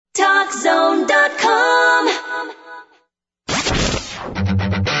TheSportsZone.com.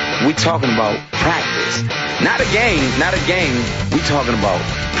 We talking about practice. Not a game. We talking about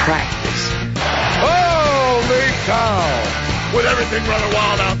practice. Holy cow! With everything running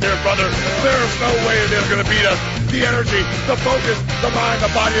wild out there, brother, there's no way they're going to beat us. The energy, the focus, the mind, the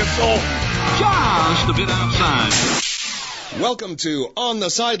body, and soul. Just a bit outside. Welcome to On the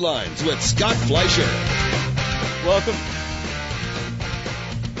Sidelines with Scott Fleischer.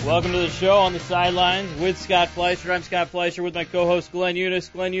 Welcome to the show, On the Sidelines with Scott Fleischer. I'm Scott Fleischer with my co-host Glenn Eunice.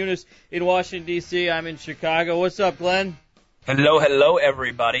 Glenn Eunice in Washington, D.C. I'm in Chicago. What's up, Glenn? Hello,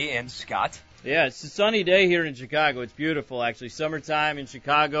 everybody, and Scott. Yeah, it's a sunny day here in Chicago. It's beautiful, actually. Summertime in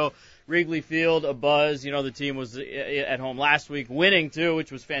Chicago. Wrigley Field, a buzz. You know, the team was at home last week, winning, too,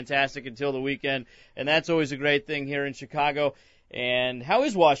 which was fantastic until the weekend. And that's always a great thing here in Chicago. And how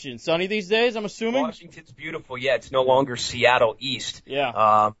is Washington? Sunny these days, I'm assuming? Washington's beautiful. Yeah, it's no longer Seattle East.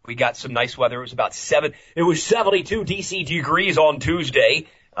 Yeah. We got some nice weather. It was 72 DC degrees on Tuesday.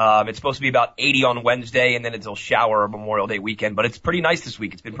 It's supposed to be about 80 on Wednesday, and then it'll shower Memorial Day weekend. But it's pretty nice this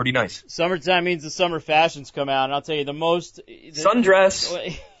week. It's been pretty nice. Summertime means the summer fashions come out, and I'll tell you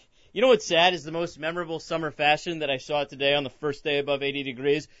Sundress. You know what's sad is the most memorable summer fashion that I saw today on the first day above 80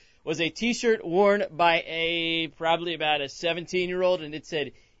 degrees was a T-shirt worn by probably about a 17-year-old, and it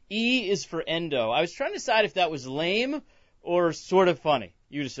said, E is for endo. I was trying to decide if that was lame or sort of funny.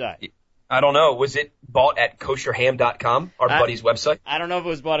 You decide. I don't know. Was it bought at kosherham.com, our buddy's website? I don't know if it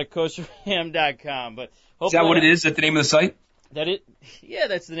was bought at kosherham.com, but hopefully. Is that what it is? Is that the name of the site? Yeah,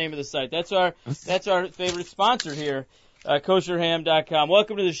 that's the name of the site. That's our favorite sponsor here, kosherham.com.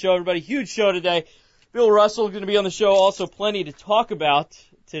 Welcome to the show, everybody. Huge show today. Bill Russell is going to be on the show. Also, plenty to talk about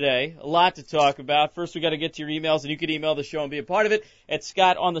today. A lot to talk about. First, we got to get to your emails, and you can email the show and be a part of it at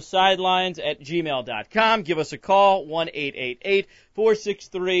scottonthesidelines@gmail.com. Give us a call,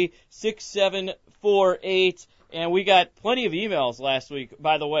 1-888-463-6748. And we got plenty of emails last week,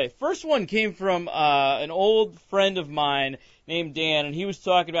 by the way. First one came from an old friend of mine named Dan, and he was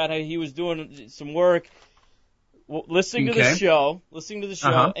talking about how he was doing some work listening to the show,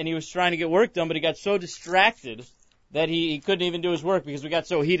 and he was trying to get work done, but he got so distracted that he couldn't even do his work because we got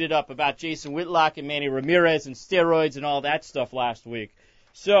so heated up about Jason Whitlock and Manny Ramirez and steroids and all that stuff last week.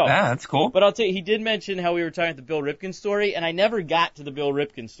 So, that's cool. But I'll tell you, he did mention how we were talking about the Bill Ripken story, and I never got to the Bill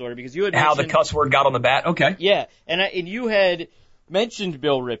Ripken story because you had mentioned how the cuss word got on the bat. Okay. Yeah, and you had mentioned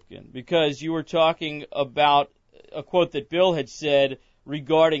Bill Ripken because you were talking about a quote that Bill had said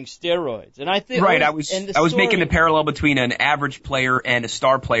regarding steroids, and I think I was making the parallel between an average player and a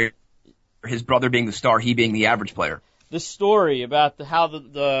star player. His brother being the star, he being the average player. The story about how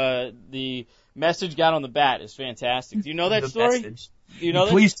the message got on the bat is fantastic. Do you know that story? Message. Do you know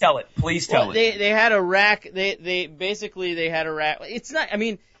that? Please tell it. Please tell it. They had a rack. They basically had a rack. It's not. I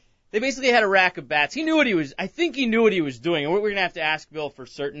mean, they basically had a rack of bats. He knew what he was. I think he knew what he was doing. And we're gonna have to ask Bill for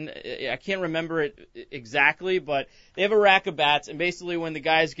certain. I can't remember it exactly, but they have a rack of bats, and basically when the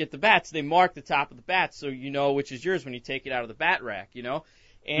guys get the bats, they mark the top of the bats so you know which is yours when you take it out of the bat rack. You know.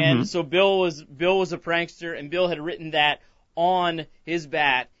 And so Bill was a prankster, and Bill had written that on his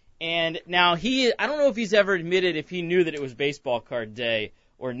bat. And now I don't know if he's ever admitted if he knew that it was baseball card day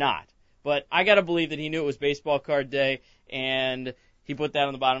or not. But I got to believe that he knew it was baseball card day, and he put that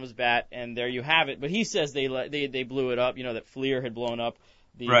on the bottom of his bat, and there you have it. But he says they blew it up, you know, that Fleer had blown up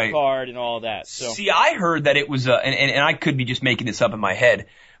the card and all of that. So see, I heard that it was and I could be just making this up in my head,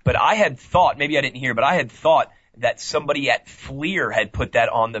 but I had thought, maybe I didn't hear, but I had thought that somebody at Fleer had put that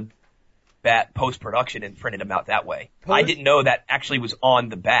on the bat post-production and printed them out that way. I didn't know that actually was on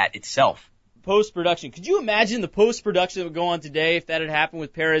the bat itself. Post-production. Could you imagine the post-production that would go on today if that had happened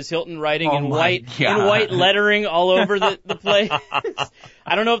with Perez Hilton writing in white lettering all over the place?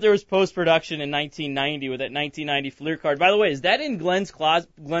 I don't know if there was post-production in 1990 with that 1990 Fleer card. By the way, is that in Glenn's prize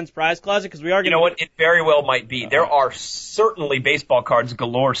closet? Because we are going to. You know what? It very well might be. There are certainly baseball cards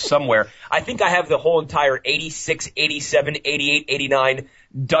galore somewhere. I think I have the whole entire 86, 87, 88, 89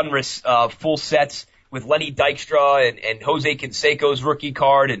 Donruss full sets with Lenny Dykstra and Jose Canseco's rookie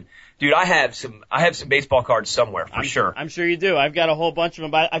card. And dude, I have some baseball cards somewhere for sure. I'm sure you do. I've got a whole bunch of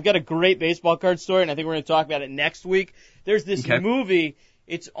them. But I've got a great baseball card story, and I think we're going to talk about it next week. There's this movie.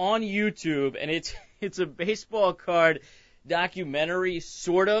 It's on YouTube, and it's a baseball card documentary,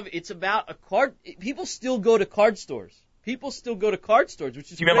 sort of. It's about a card. People still go to card stores. Which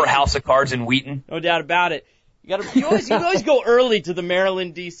is. Do you remember House of Cards in Wheaton? No doubt about it. You always go early to the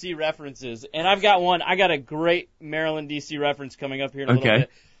Maryland, D.C. references, and I've got one. I got a great Maryland, D.C. reference coming up here in a little bit.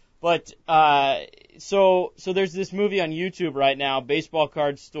 But so there's this movie on YouTube right now, baseball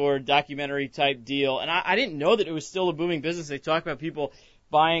card store documentary type deal, and I didn't know that it was still a booming business. They talk about people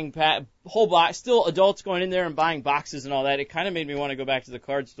buying whole box, still adults going in there and buying boxes and all that. It kind of made me want to go back to the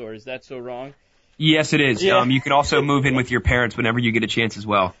card store. Is that so wrong? Yes, it is. Yeah. You can also move in with your parents whenever you get a chance as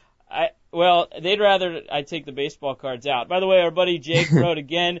well. Well, they'd rather I take the baseball cards out. By the way, our buddy Jake wrote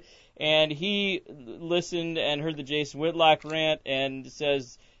again, and he listened and heard the Jason Whitlock rant and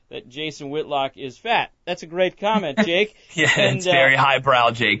says that Jason Whitlock is fat. That's a great comment, Jake. Yeah, it's very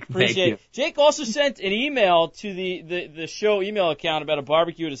highbrow, Jake. Thank you. Jake also sent an email to the show email account about a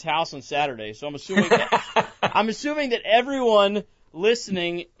barbecue at his house on Saturday. So I'm assuming that everyone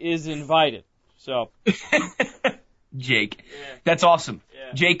listening is invited. So Jake. Yeah. That's awesome.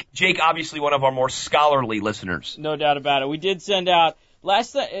 Yeah. Jake obviously one of our more scholarly listeners. No doubt about it. We did send out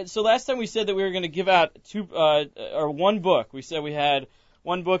last time we said that we were going to give out one book. We said we had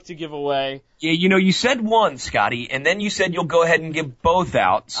one book to give away. Yeah, you said one, Scotty, and then you said you'll go ahead and give both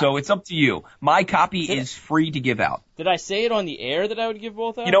out, so it's up to you. My copy is free to give out. Did I say it on the air that I would give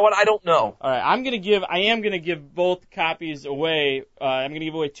both out? You know what? I don't know. All right, I am going to give both copies away. I'm going to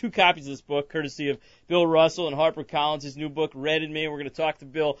give away 2 copies of this book, courtesy of Bill Russell and HarperCollins' new book, Red and Me. We're going to talk to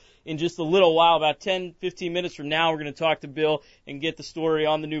Bill in just a little while. About 10, 15 minutes from now, we're going to talk to Bill and get the story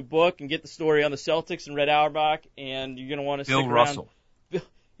on the new book and get the story on the Celtics and Red Auerbach, and you're going to want to stick around. Bill Russell.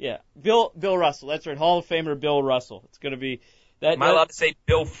 Yeah, Bill Russell. That's right, Hall of Famer Bill Russell. It's going to be that. Am I allowed to say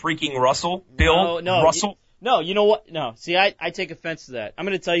Bill freaking Russell? Bill Russell? No, you know what? No, see, I take offense to that. I'm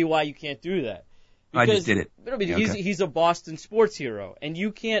going to tell you why you can't do that. Because, I just did it. Because he's a Boston sports hero, and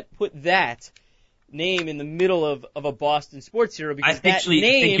you can't put that name in the middle of a Boston sports hero because I actually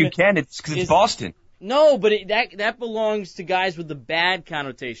think you can. It's because it's Boston. No, but that belongs to guys with the bad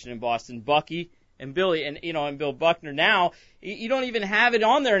connotation in Boston. Bucky and Billy and Bill Buckner. Now you don't even have it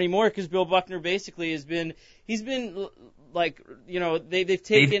on there anymore because Bill Buckner basically they've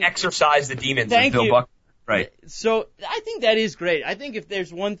exorcised the demons of Bill Buckner. Right. So I think that is great. I think if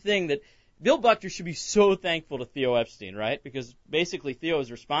there's one thing that Bill Buckner should be so thankful to Theo Epstein, right? Because basically Theo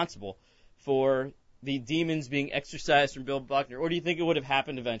is responsible for the demons being exorcised from Bill Buckner. Or do you think it would have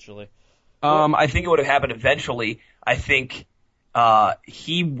happened eventually? I think it would have happened eventually. I think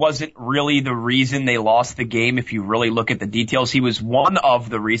he wasn't really the reason they lost the game if you really look at the details. He was one of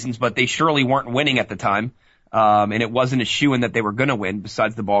the reasons, but they surely weren't winning at the time. And it wasn't a shoo-in that they were going to win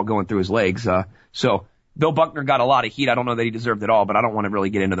besides the ball going through his legs. So Bill Buckner got a lot of heat. I don't know that he deserved it all, but I don't want to really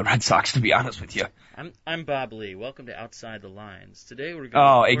get into the Red Sox, to be honest with you. I'm Bob Lee. Welcome to Outside the Lines. Today we're going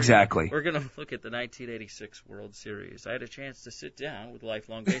to look at the 1986 World Series. I had a chance to sit down with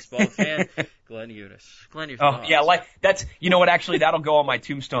lifelong baseball fan Glenn Eunice. Glenn, your thoughts? Yeah, that's you know what? Actually, that'll go on my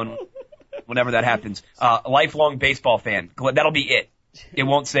tombstone whenever that happens. Lifelong baseball fan. That'll be it. It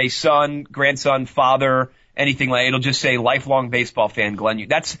won't say son, grandson, father. Anything like it'll just say lifelong baseball fan Glenn.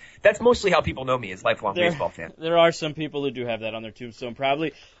 That's mostly how people know me as lifelong baseball fan. There are some people who do have that on their tombstone,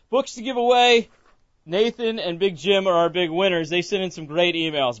 probably. Books to give away. Nathan and Big Jim are our big winners. They sent in some great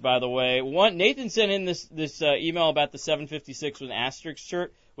emails, by the way. Nathan sent in this email about the 756 with an asterisk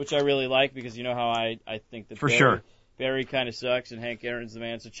shirt, which I really like because you know how I think that Barry kind of sucks and Hank Aaron's the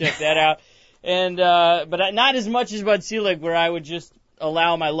man. So check that out. And but not as much as Bud Selig, where I would just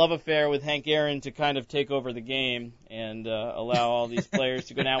allow my love affair with Hank Aaron to kind of take over the game and allow all these players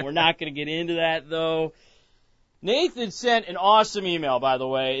to go down. We're not going to get into that, though. Nathan sent an awesome email, by the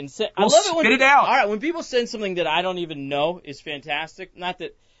way. And I love it when spit it out. All right, when people send something that I don't even know is fantastic. Not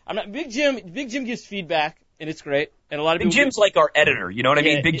that I'm not Big Jim. Big Jim gives feedback, and it's great. And a lot of Big Jim's like our editor. You know what I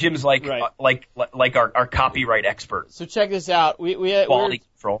mean? Big Jim's like our copyright expert. So check this out. Quality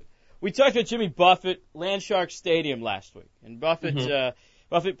control. We talked about Jimmy Buffett, Landshark Stadium last week, and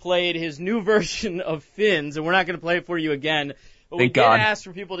Buffett played his new version of Fins, and we're not going to play it for you again. But we did ask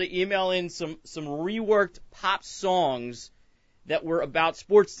for people to email in some reworked pop songs that were about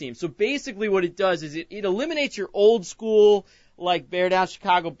sports teams. So basically what it does is it eliminates your old school, like Bear Down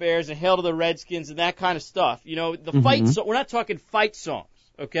Chicago Bears and Hail to the Redskins and that kind of stuff. You know, the fight song, we're not talking fight songs,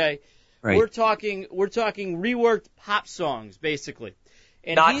 okay? Right. We're talking reworked pop songs, basically.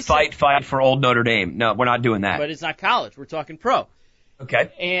 And not fight for old Notre Dame. No, we're not doing that. But it's not college. We're talking pro.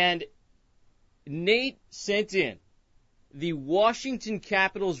 Okay. And Nate sent in the Washington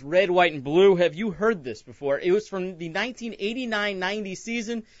Capitals Red, White, and Blue. Have you heard this before? It was from the 1989-90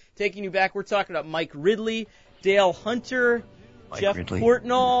 season. Taking you back, we're talking about Mike Ridley, Dale Hunter, Jeff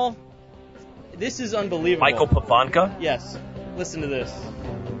Portnoy. This is unbelievable. Michael Pavanka? Yes. Listen to this.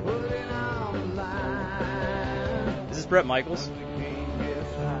 Is this Bret Michaels?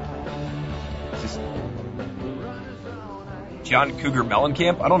 Is this John Cougar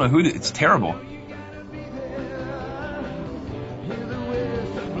Mellencamp? I don't know who. It's terrible.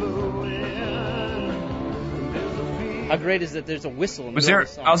 How great is that there's a whistle in the Was middle there? of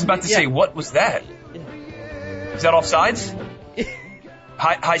the song? I was about to say, what was that? Is that offsides?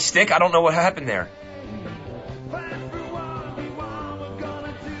 High stick? I don't know what happened there.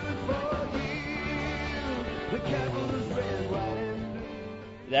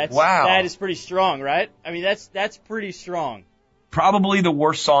 Wow. That is pretty strong, right? I mean, that's pretty strong. Probably the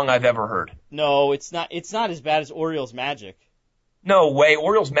worst song I've ever heard. No, it's not. It's not as bad as Orioles Magic. No way.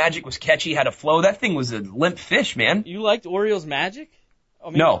 Orioles Magic was catchy, had a flow. That thing was a limp fish, man. You liked Orioles Magic? I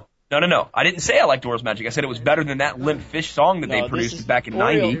mean, No. I didn't say I liked Orioles Magic. I said it was better than that limp fish song that they produced back in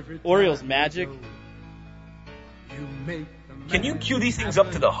 90. Orioles Magic. Can you cue these things up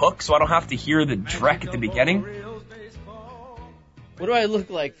to the hook so I don't have to hear the Drek at the beginning? What do I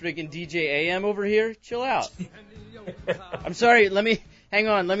look like, freaking DJ AM over here? Chill out. I'm sorry, hang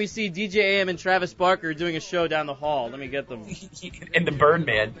on, let me see DJ AM and Travis Barker doing a show down the hall. Let me get them. And the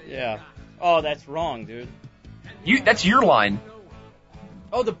Birdman. Yeah. Oh, that's wrong, dude. That's your line.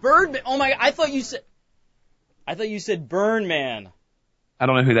 Oh, the Birdman. Oh my, I thought you said Burn Man. I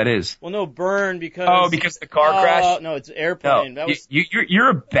don't know who that is. Well, no, Burn because... Oh, because the car crash? No, it's Airplane. No, you're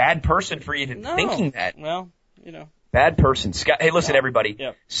a bad person for even thinking that. Well, you know. Bad person. Scott, hey, listen, everybody.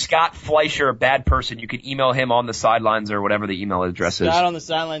 Yep. Scott Fleischer, bad person. You can email him on the sidelines or whatever the email address is.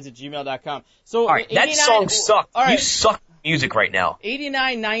 ScottOnTheSidelines@gmail.com. So, all right, that song sucked. All right. You suck at music right now.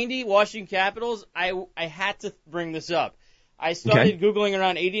 89-90 Washington Capitals. I had to bring this up. I started Googling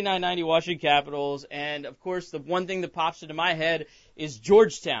around 89-90 Washington Capitals, and of course the one thing that pops into my head is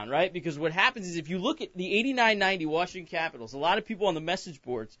Georgetown, right? Because what happens is if you look at the 89-90 Washington Capitals, a lot of people on the message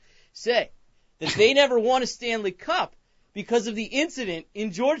boards say that they never won a Stanley Cup because of the incident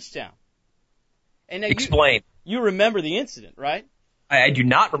in Georgetown. And Explain. You remember the incident, right? I do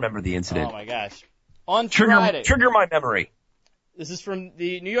not remember the incident. Oh my gosh. On Friday. Trigger my memory. This is from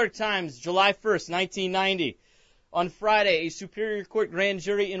the New York Times, July 1st, 1990. On Friday, a Superior Court grand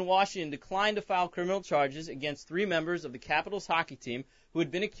jury in Washington declined to file criminal charges against 3 members of the Capitals hockey team who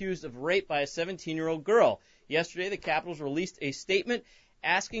had been accused of rape by a 17-year-old girl. Yesterday, the Capitals released a statement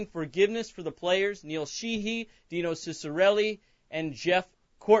asking forgiveness for the players, Neil Sheehy, Dino Ciccarelli, and Jeff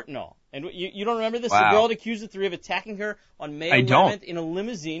Courtnall. And you don't remember this? Wow. The girl had accused the 3 of attacking her on May 11th in a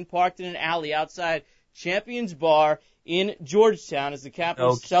limousine parked in an alley outside Champions Bar in Georgetown as the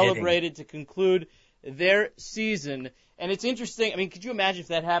Capitals celebrated to conclude their season. And it's interesting. I mean, could you imagine if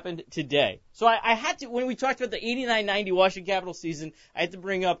that happened today? So I had to, when we talked about the 89-90 Washington Capitals season, I had to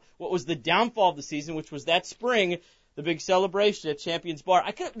bring up what was the downfall of the season, which was that spring, the big celebration at Champions Bar.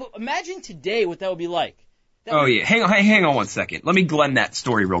 I could imagine today what that would be like. Yeah. Hang on 1 second. Let me Glenn that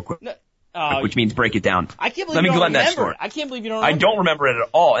story real quick. Which means break it down. I can't believe you don't remember it. I can't believe you don't remember I don't remember it at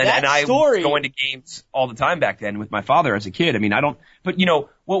all. And I was story, going to games all the time back then with my father as a kid. I mean, but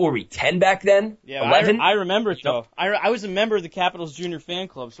what were we, 10 back then? Yeah, 11? I remember it though. I was a member of the Capitals Junior Fan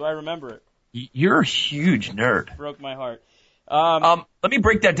Club, so I remember it. You're a huge nerd. Broke my heart. Let me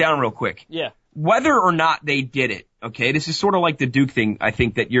break that down real quick. Yeah. Whether or not they did it, okay, this is sort of like the Duke thing, I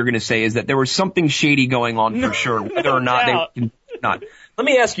think that you're going to say is that there was something shady going on for sure, whether or not they not. Let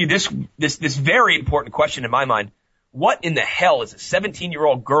me ask you this very important question in my mind. What in the hell is a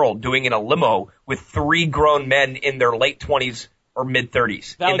 17-year-old girl doing in a limo with 3 grown men in their late 20s or mid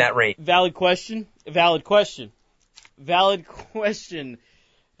 30s in that range? Valid question. I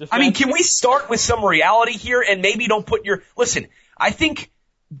mean, can we start with some reality here and maybe don't put listen, I think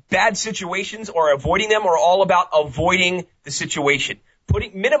bad situations or avoiding them are all about avoiding the situation.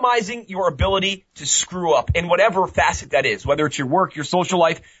 Minimizing your ability to screw up in whatever facet that is, whether it's your work, your social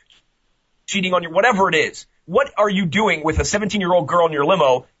life, cheating on whatever it is. What are you doing with a 17-year-old girl in your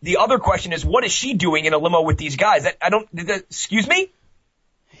limo? The other question is, what is she doing in a limo with these guys? Excuse me?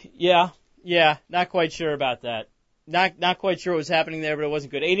 Yeah, not quite sure about that. Not quite sure what was happening there, but it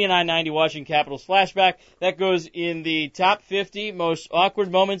wasn't good. 89-90 Washington Capitals flashback. That goes in the top 50 most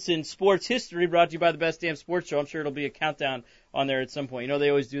awkward moments in sports history, brought to you by the Best Damn Sports Show. I'm sure it'll be a countdown on there at some point. You know, they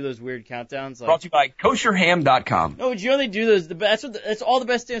always do those weird countdowns. Brought to you by kosherham.com. No, but you know they do those. That's all the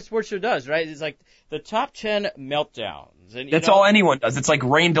Best Damn Sports Show does, right? It's like the top 10 meltdowns. And that's all anyone does. It's like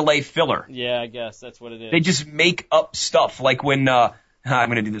rain delay filler. Yeah, I guess that's what it is. They just make up stuff, like when I'm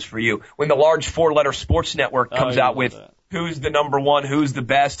going to do this for you. When the large 4-letter sports network comes out with who's the number one, who's the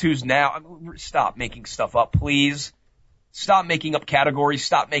best, who's now. Stop making stuff up, please. Stop making up categories.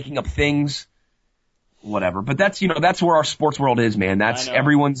 Stop making up things. Whatever. But that's where our sports world is, man. That's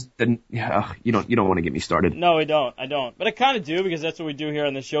everyone's. You don't want to get me started. No, I don't. But I kind of do because that's what we do here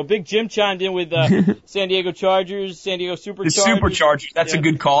on the show. Big Jim chimed in with San Diego Chargers, San Diego Superchargers. The Superchargers. That's a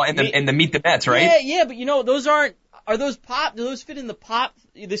good call. And the Meet the Mets, right? Yeah. But those aren't. are those pop? Do those fit in the pop?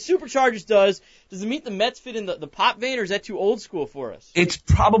 The Superchargers does. Does it Meet the Mets fit in the pop vein, or is that too old school for us? It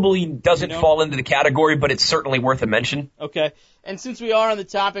probably doesn't fall into the category, but it's certainly worth a mention. Okay. And since we are on the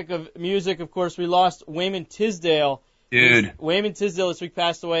topic of music, of course, we lost Wayman Tisdale. Dude. Wayman Tisdale this week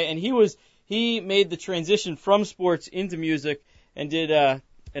passed away, and he made the transition from sports into music and did an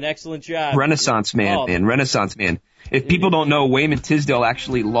excellent job. Renaissance man. If people don't know, Wayman Tisdale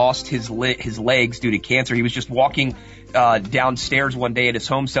actually lost his legs due to cancer. He was just walking downstairs one day at his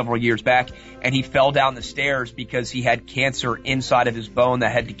home several years back, and he fell down the stairs because he had cancer inside of his bone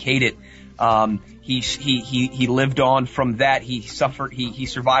that had decayed it. He lived on from that. He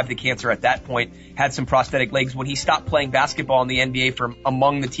survived the cancer at that point, had some prosthetic legs. When he stopped playing basketball in the NBA from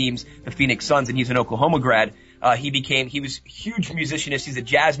among the teams, the Phoenix Suns, and he's an Oklahoma grad, he was a huge musicianist. He's a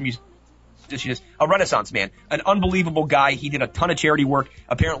jazz musician, a Renaissance man, an unbelievable guy. He did a ton of charity work,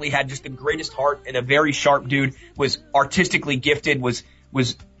 apparently had just the greatest heart and a very sharp dude, was artistically gifted, was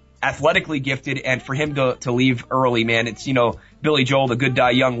athletically gifted, and for him to leave early, man, it's, Billy Joel, the good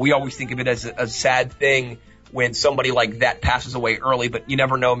die young. We always think of it as a sad thing when somebody like that passes away early, but you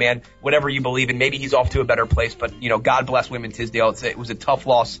never know, man. Whatever you believe in, maybe he's off to a better place, but, God bless Wayman Tisdale. It was a tough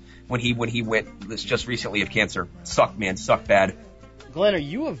loss when he went just recently of cancer. Sucked, man. Sucked bad. Glenn, are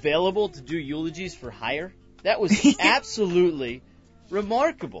you available to do eulogies for hire? That was absolutely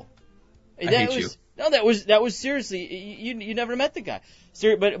remarkable. That was seriously. You never met the guy.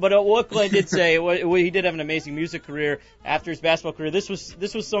 But what Glenn did say, he did have an amazing music career after his basketball career. This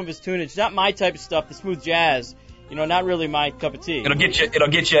was some of his tunage. Not my type of stuff. The smooth jazz, not really my cup of tea. It'll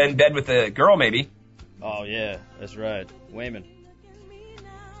get you in bed with a girl, maybe. Oh yeah, that's right, Wayman.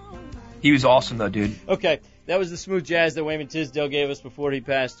 He was awesome though, dude. Okay. That was the smooth jazz that Wayman Tisdale gave us before he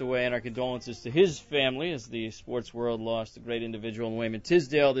passed away, and our condolences to his family as the sports world lost a great individual in Wayman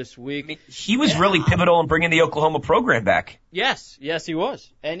Tisdale this week. I mean, he was really pivotal in bringing the Oklahoma program back. Yes, he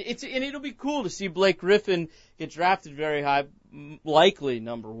was. And it'll be cool to see Blake Griffin get drafted very high, likely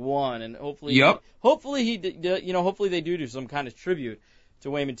number 1, and hopefully they do some kind of tribute to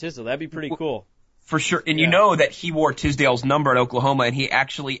Wayman Tisdale. That'd be pretty cool. For sure. And you know that he wore Tisdale's number at Oklahoma, and he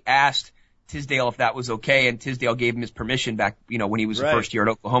actually asked Tisdale if that was okay, and Tisdale gave him his permission back, when he was the first year at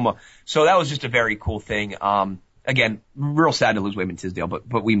Oklahoma. So that was just a very cool thing. Again, real sad to lose Wayman Tisdale,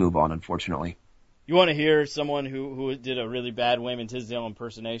 but we move on, unfortunately. You want to hear someone who did a really bad Wayman Tisdale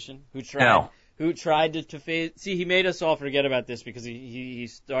impersonation? Who tried to fade? See, he made us all forget about this because he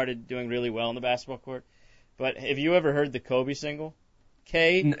started doing really well in the basketball court. But have you ever heard the Kobe single?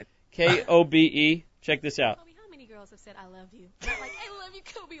 Kobe. Check this out. Girls have said I love you. Like, I love you,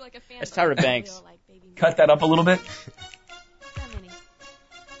 Kobe, like a fan. That's Tyra Banks. Cut that up a little bit. How many?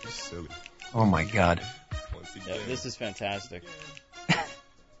 Silly. Oh my God. Yeah, this is fantastic.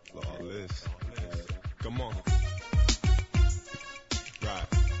 Flawless. Come on. Right.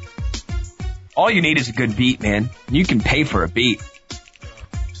 All you need is a good beat, man. You can pay for a beat.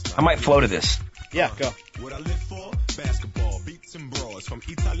 I might flow to this. Yeah, go. What I live for? Basketball, beats and broads, from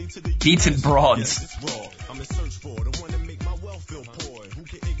Italy to the Beats and broads. Yes, it's raw. I'm in search for the one that make my wealth feel poor. Who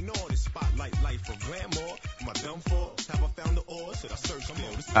can ignore this spotlight life for glamour? Am I done for? Have I found the ore? Should I search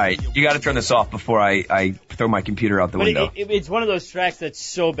for? All right, you got to turn this off before I throw my computer out the window. It's one of those tracks that's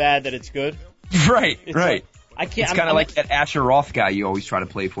so bad that it's good. Right. I can't. It's kind of like that Asher Roth guy you always try to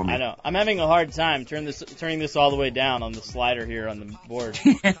play for me. I know. I'm having a hard time turning this all the way down on the slider here on the board.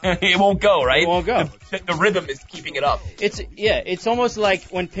 It won't go, right? It won't go. The rhythm is keeping it up. It's almost like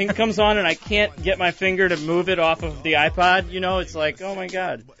when Pink comes on and I can't get my finger to move it off of the iPod. It's like, oh my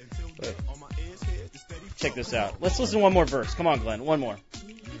God. But check this out. Let's listen to one more verse. Come on, Glenn. One more.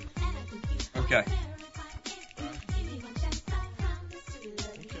 Okay.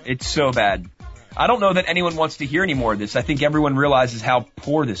 It's so bad. I don't know that anyone wants to hear any more of this. I think everyone realizes how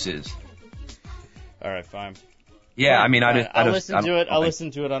poor this is. All right, fine. Yeah, fine, I mean, fine. I'll listen to it. I'll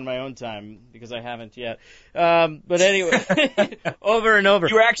listen to it on my own time because I haven't yet. But anyway, over and over.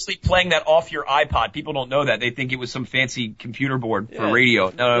 You were actually playing that off your iPod. People don't know that. They think it was some fancy computer board for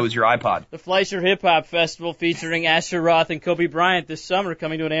radio. No, it was your iPod. The Fleischer Hip Hop Festival featuring Asher Roth and Kobe Bryant this summer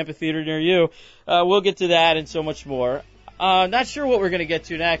coming to an amphitheater near you. We'll get to that and so much more. Not sure what we're going to get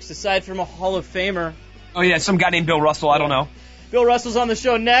to next, aside from a Hall of Famer. Oh, yeah, some guy named Bill Russell. I don't know. Bill Russell's on the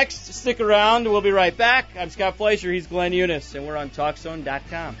show next. Stick around. We'll be right back. I'm Scott Fleischer. He's Glenn Eunice, and we're on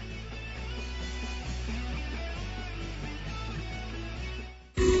TalkZone.com.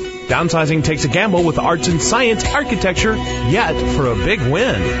 Downsizing takes a gamble with arts and science architecture, yet for a big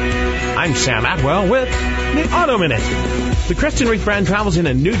win. I'm Sam Atwell with The Auto Minute. The Creston Reef brand travels in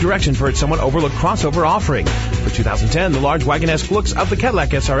a new direction for its somewhat overlooked crossover offering. For 2010, the large wagon-esque looks of the Cadillac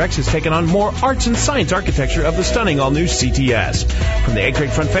SRX has taken on more arts and science architecture of the stunning all-new CTS. From the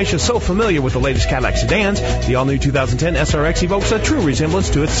egg-crate front fascia so familiar with the latest Cadillac sedans, the all-new 2010 SRX evokes a true resemblance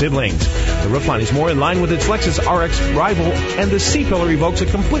to its siblings. The roofline is more in line with its Lexus RX rival, and the C-pillar evokes a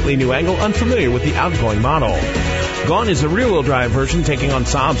completely new angle unfamiliar with the outgoing model. Gone is the rear-wheel drive version, taking on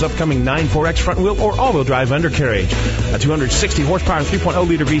Saab's upcoming 9.4X front-wheel or all-wheel drive undercarriage. A 260 horsepower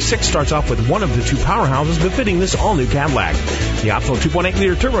 3.0-liter V6 starts off with one of the two powerhouses befitting this all-new Cadillac. The optional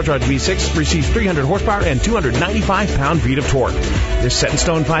 2.8-liter turbocharged V6 receives 300 horsepower and 295 pound-feet of torque. This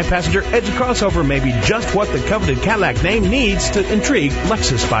set-in-stone 5-passenger edge crossover may be just what the coveted Cadillac name needs to intrigue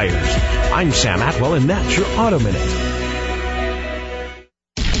Lexus buyers. I'm Sam Atwell, and that's your Auto Minute.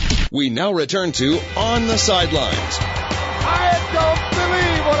 We now return to On the Sidelines I don't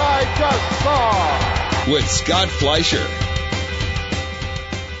believe what I just saw. with Scott Fleischer.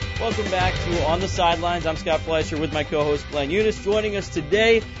 Welcome back to On the Sidelines. I'm Scott Fleischer with my co-host Glenn Eunice. Joining us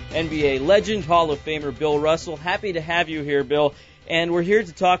today, NBA legend, Hall of Famer Bill Russell. Happy to have you here, Bill. And we're here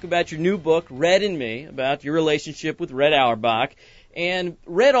to talk about your new book, Red and Me, about your relationship with Red Auerbach. And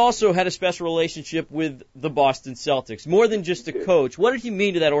Red also had a special relationship with the Boston Celtics, more than just a coach. What did he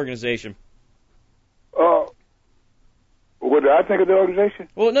mean to that organization? What did I think of the organization?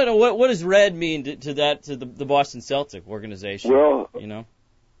 Well, no. What does Red mean to the Boston Celtic organization? Well, you know,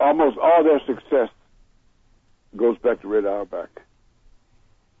 almost all their success goes back to Red Auerbach.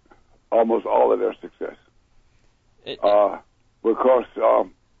 Almost all of their success, because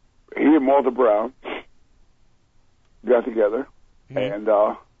he and Walter Brown got together. And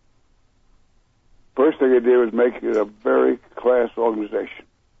first thing they did was make it a very class organization.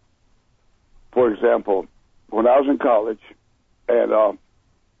 For example, when I was in college, and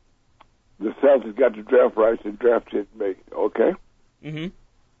the Celtics got the draft rights and drafted me, okay? Mm-hmm.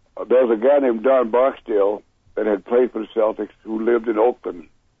 There was a guy named Don Barksdale that had played for the Celtics who lived in Oakland,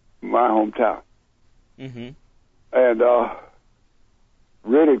 my hometown. Mm-hmm. And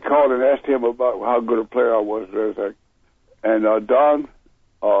really called and asked him about how good a player I was and everything. And Don,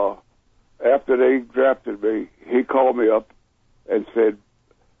 after they drafted me, he called me up and said,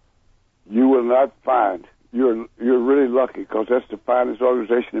 "You will not find, you're really lucky because that's the finest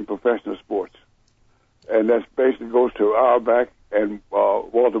organization in professional sports." And that basically goes to Auerbach and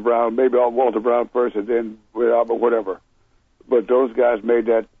Walter Brown, maybe Walter Brown first and then Auerbach, whatever. But those guys made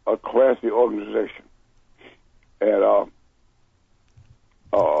that a classy organization. And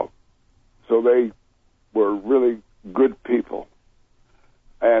so they were really good people.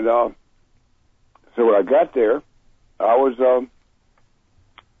 And so when I got there, I was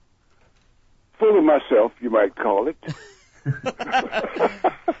full of myself, you might call it.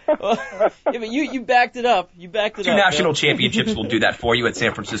 Well, yeah, but you backed it up. You backed it Two up. national Bill. championships will do that for you at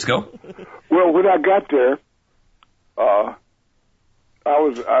San Francisco. Well, when I got there, I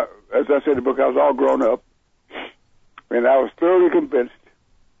was, as I said in the book, I was all grown up, and I was thoroughly convinced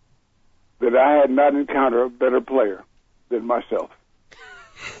that I had not encountered a better player than myself.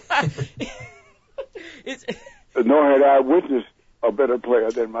 Nor had I witnessed a better player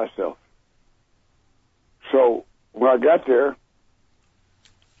than myself. So when I got there,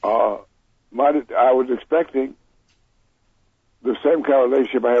 I was expecting the same kind of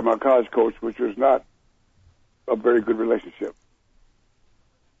relationship I had with my college coach, which was not a very good relationship.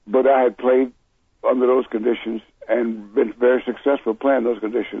 But I had played under those conditions and been very successful playing those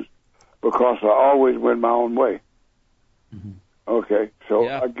conditions because I always went my own way. Mm-hmm. Okay, so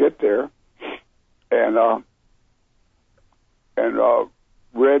I get there, and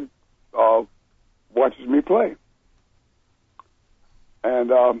Red watches me play.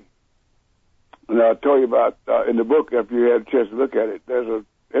 And I'll tell you about, in the book, if you had a chance to look at it, there's an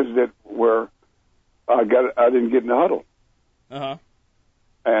incident where I didn't get in the huddle. Uh-huh.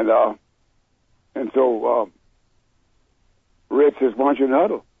 And so Red says, "Why aren't you in the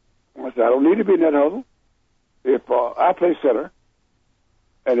huddle?" I said, "I don't need to be in that huddle. If I play center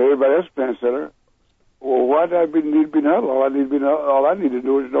and everybody else plays center, well, why do I need to be in the huddle? All I need to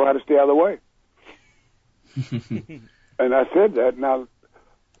do is know how to stay out of the way." And I said that. Now,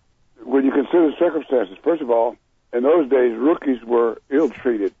 when you consider the circumstances, first of all, in those days, rookies were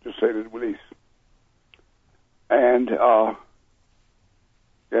ill-treated, to say the least. And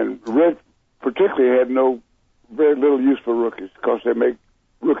Red particularly had very little use for rookies because they make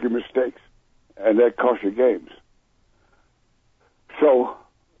rookie mistakes, and that costs you games. So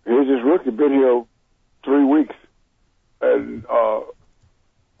here's this rookie, been here 3 weeks, and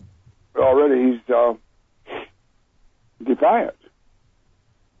already he's defiant.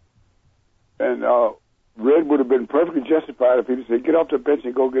 And Red would have been perfectly justified if he'd said, get off the bench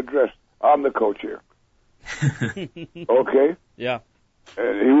and go get dressed. I'm the coach here. Okay? Yeah.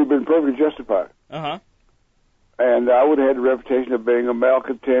 And he would have been perfectly justified. Uh-huh. And I would have had the reputation of being a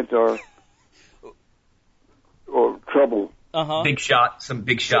malcontent or trouble. Uh-huh. Big shot,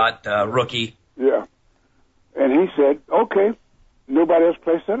 rookie. Yeah. And he said, okay, nobody else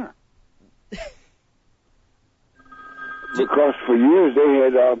plays center. Because for years they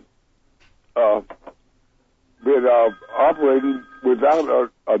had been operating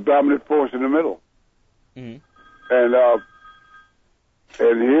without a dominant force in the middle. Mm-hmm. And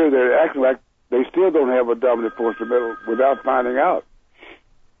here they're acting like they still don't have a dominant force in the middle without finding out.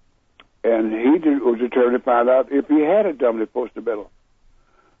 And he was determined to find out if he had a dominant force in the middle.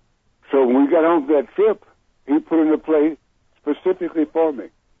 So when we got home from that trip, he put in a play specifically for me.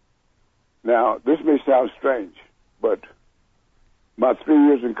 Now, this may sound strange, but my 3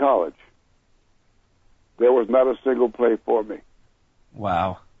 years in college, there was not a single play for me.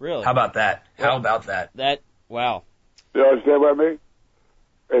 Wow. Really? How about that? Wow. You understand what I mean?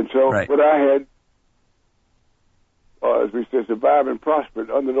 And so, right. But I had, as we said, survived and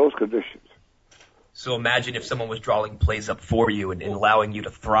prospered under those conditions. So imagine if someone was drawing plays up for you and allowing you to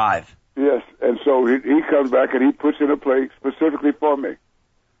thrive. Yes, and so he comes back and he puts in a play specifically for me.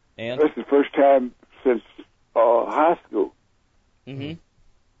 And? That's the first time since high school. Mm-hmm.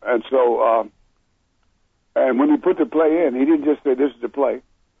 And so, and when he put the play in, he didn't just say, this is the play.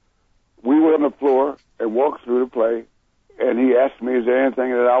 We went on the floor and walked through the play, and he asked me, is there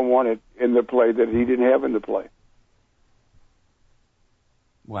anything that I wanted in the play that he didn't have in the play?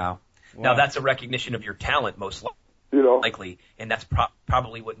 Wow. Now, that's a recognition of your talent, most likely, and that's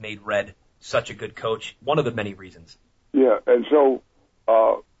probably what made Red such a good coach, one of the many reasons. Yeah, and so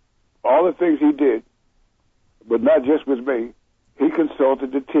all the things he did, but not just with me, he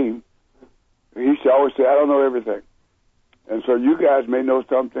consulted the team. He used to always say, I don't know everything. And so you guys may know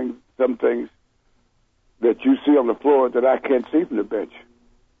some things that you see on the floor that I can't see from the bench.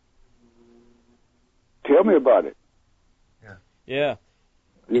 Tell me about it. Yeah.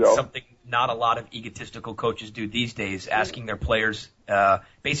 It's something not a lot of egotistical coaches do these days, asking their players,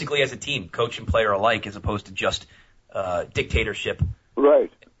 basically as a team, coach and player alike, as opposed to just dictatorship.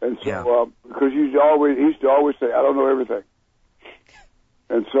 Right. And so, because he used to always say, I don't know everything.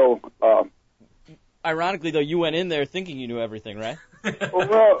 And so, ironically, though, you went in there thinking you knew everything, right?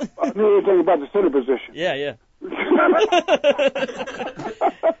 Well, I knew everything about the center position. Yeah.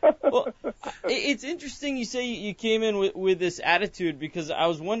 Well, it's interesting you say you came in with this attitude, because I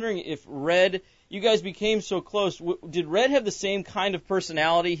was wondering if Red, you guys became so close. Did Red have the same kind of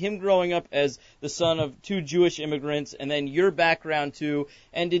personality, him growing up as the son of two Jewish immigrants, and then your background too?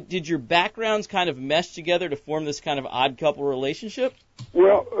 And did your backgrounds kind of mesh together to form this kind of odd couple relationship?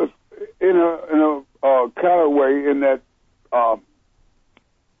 Well, in a kind of way, in that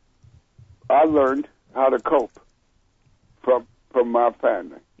I learned how to cope from my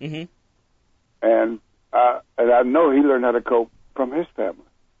family. Mm-hmm. And I know he learned how to cope from his family.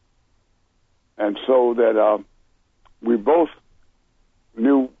 And so that we both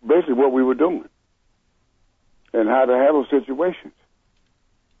knew basically what we were doing and how to handle situations.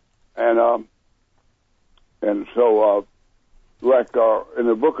 And so like in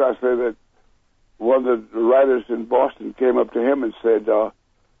the book I say that one of the writers in Boston came up to him and said,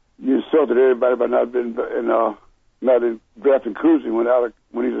 you insulted everybody by not in drafting cruising when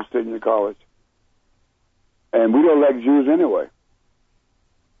he was a senior college. And we don't like Jews anyway.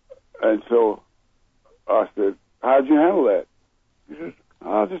 And so I said, how'd you handle that? He says,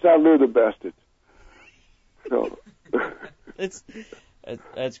 I'll just outlive the bastards. So That's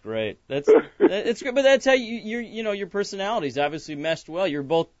great. That's great. But that's how your personalities obviously meshed well. You're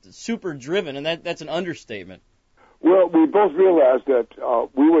both super driven, and that's an understatement. Well, we both realized that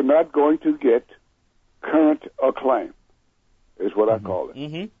we were not going to get current acclaim, is what I call it.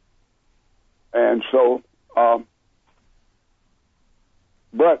 Mm-hmm. And so,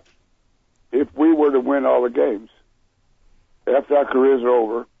 but if we were to win all the games, after our careers are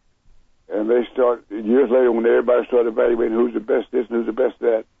over, and they start, years later when everybody started evaluating who's the best this and who's the best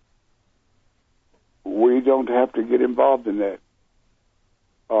that, we don't have to get involved in that.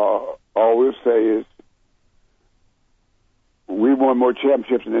 All we'll say is, we won more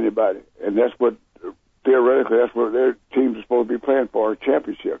championships than anybody, and that's what, theoretically, that's what their teams are supposed to be playing for,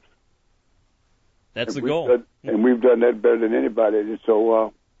 championships. That's the goal. And we've done that better than anybody, and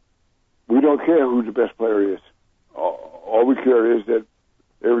so we don't care who the best player is. All we care is that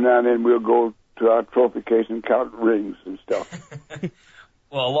every now and then we'll go to our trophy case and count rings and stuff.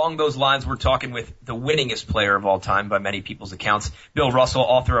 Well, along those lines, we're talking with the winningest player of all time by many people's accounts, Bill Russell,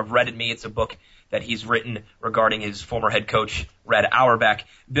 author of Red and Me. It's a book that he's written regarding his former head coach, Red Auerbach.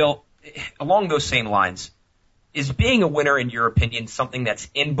 Bill, along those same lines, is being a winner, in your opinion, something that's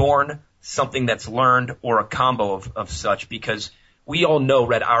inborn, something that's learned, or a combo of such? Because we all know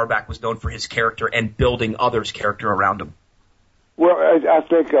Red Auerbach was known for his character and building others' character around him. Well, I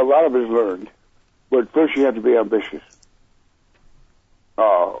think a lot of it is learned, but first you have to be ambitious.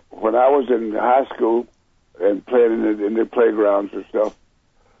 When I was in high school and playing in the playgrounds and stuff,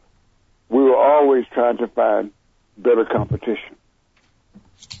 we were always trying to find better competition.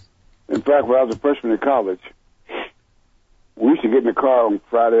 In fact, when I was a freshman in college, we used to get in the car on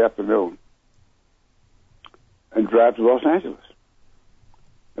Friday afternoon and drive to Los Angeles.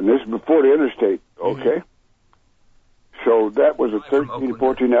 And this is before the interstate, okay? So that was a 13 to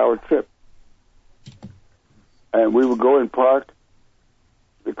 14-hour trip. And we would go and park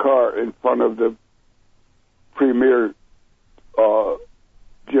the car in front of the premier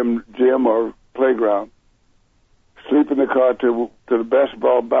gym or playground, sleep in the car till the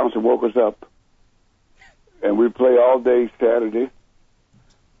basketball bouncer woke us up, and we play all day Saturday,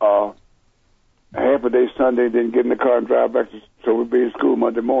 half a day Sunday, then get in the car and drive back so we'd be in school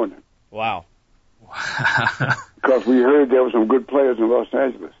Monday morning. Wow. Because we heard there were some good players in Los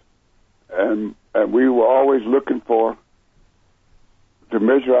Angeles, and we were always looking to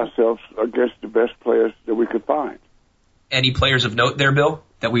measure ourselves against the best players that we could find. Any players of note there, Bill,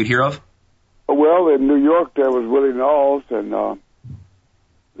 that we'd hear of? Well, in New York, there was Willie Knowles, and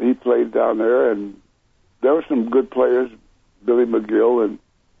he played down there, and there were some good players, Billy McGill,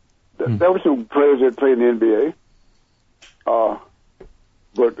 and there were some players that played in the NBA.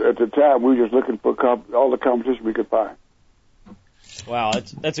 But at the time, we were just looking for all the competition we could find. Wow,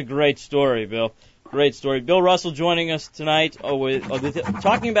 that's a great story, Bill. Great story. Bill Russell joining us tonight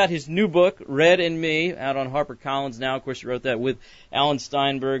talking about his new book, Red and Me, out on HarperCollins now. Of course, you wrote that with Alan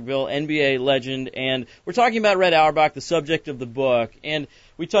Steinberg, Bill, NBA legend. And we're talking about Red Auerbach, the subject of the book. And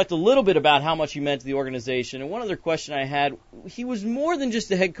we talked a little bit about how much he meant to the organization. And one other question I had, he was more than just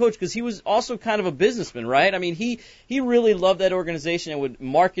a head coach because he was also kind of a businessman, right? I mean, he really loved that organization and would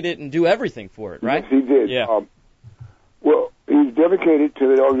market it and do everything for it, right? Yes, he did. Yeah. Well, he's dedicated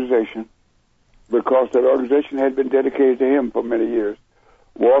to the organization, because that organization had been dedicated to him for many years.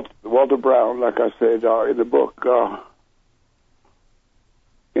 Walter Brown, like I said in the book,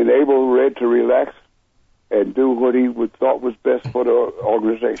 enabled Red to relax and do what he thought was best for the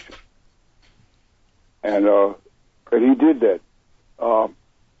organization. And he did that. I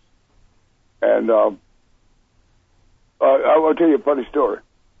will tell you a funny story,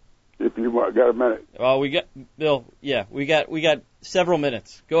 if you got a minute. Well, we got Bill. Yeah, we got several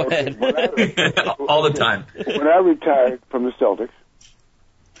minutes. Go ahead. All the time. When I retired from the Celtics,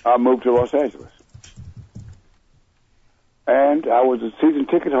 I moved to Los Angeles, and I was a season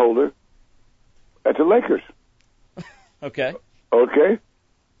ticket holder at the Lakers. Okay. Okay.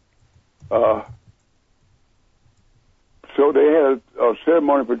 So they had a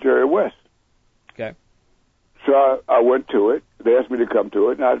ceremony for Jerry West. Okay. So I went to it. They asked me to come to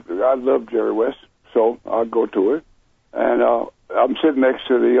it, and I loved Jerry West, so I'd go to it. And I'm sitting next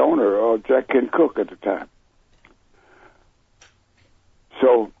to the owner, Jack Kent Cooke, at the time.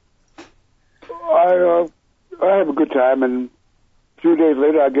 So I have a good time, and a few days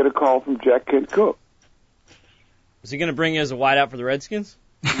later I get a call from Jack Kent Cooke. Is he going to bring you as a wideout for the Redskins?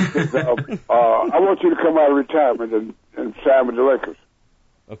 He says, I want you to come out of retirement and sign with the Lakers.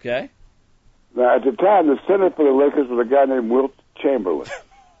 Okay. Now, at the time, the center for the Lakers was a guy named Wilt Chamberlain.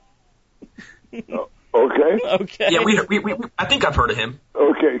 Okay? Okay. Yeah, we I think I've heard of him.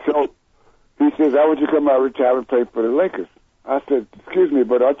 Okay, so he says, I want you to come out of retirement and play for the Lakers. I said, excuse me,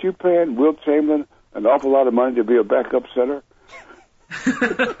 but aren't you paying Wilt Chamberlain an awful lot of money to be a backup center?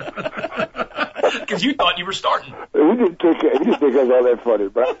 Because you thought you were starting. He didn't think I was all that funny,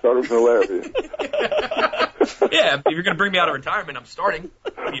 but I thought it was hilarious. Yeah, if you're going to bring me out of retirement, I'm starting.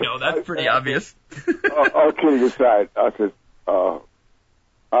 That's pretty obvious. All kidding aside, I said,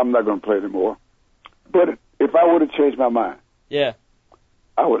 I'm not going to play anymore. But if I would have changed my mind, yeah,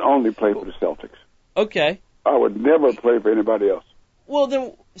 I would only play for the Celtics. Okay. I would never play for anybody else. Well,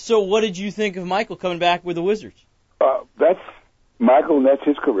 then, so what did you think of Michael coming back with the Wizards? That's Michael, and that's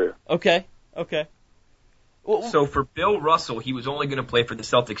his career. Okay. Well, so for Bill Russell, he was only going to play for the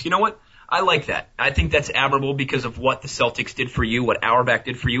Celtics. You know what? I like that. I think that's admirable because of what the Celtics did for you, what Auerbach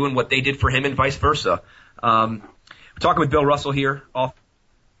did for you, and what they did for him, and vice versa. We're talking with Bill Russell here,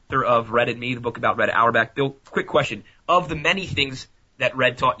 author of Red and Me, the book about Red Auerbach. Bill, quick question. Of the many things that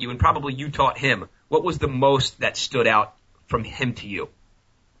Red taught you, and probably you taught him, what was the most that stood out from him to you?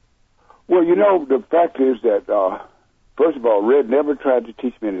 Well, the fact is that, first of all, Red never tried to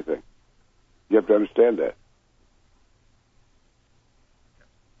teach me anything. You have to understand that.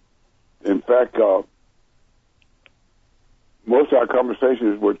 In fact, most of our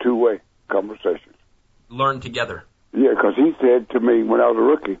conversations were two-way conversations. Learn together. Yeah, because he said to me when I was a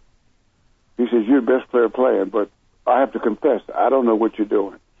rookie, he says, you're the best player playing, but I have to confess, I don't know what you're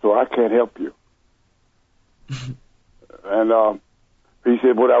doing, so I can't help you. And he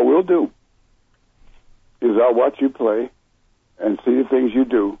said, what I will do is I'll watch you play and see the things you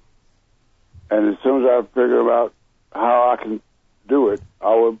do, and as soon as I figure out how I can do it,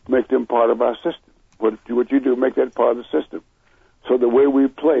 I will make them part of our system. What you do, make that part of the system. So the way we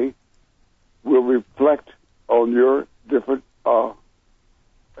play will reflect on your different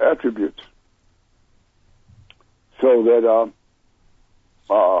attributes. So that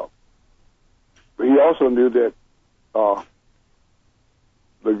he also knew that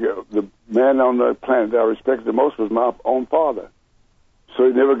the man on the planet that I respected the most was my own father. So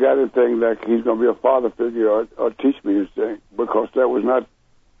he never got anything like he's going to be a father figure or teach me anything, because that was not,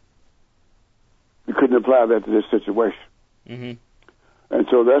 you couldn't apply that to this situation. Mm-hmm. And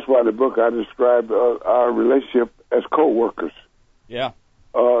so that's why in the book I described our relationship as co-workers. Yeah.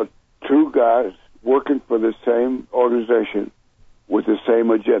 Two guys working for the same organization with the same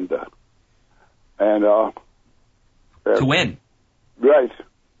agenda. And to win. Right.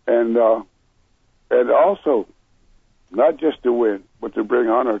 And also, not just to win, but to bring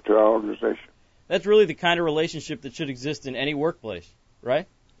honor to our organization. That's really the kind of relationship that should exist in any workplace, right?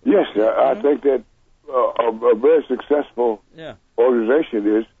 Yes, I think that a very successful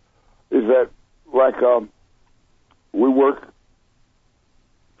organization is that, like, we work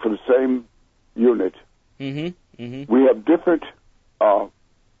for the same unit. Mm-hmm. Mm-hmm. We have different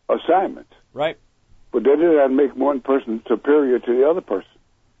assignments. Right. But that doesn't make one person superior to the other person.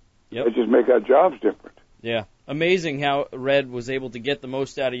 Yep. It just make our jobs different. Yeah. Amazing how Red was able to get the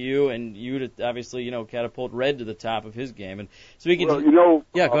most out of you, and you to obviously, catapult Red to the top of his game. And speaking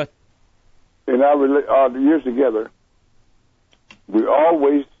yeah, go ahead. In our years together, we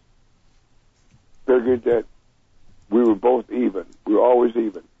always figured that we were both even. We were always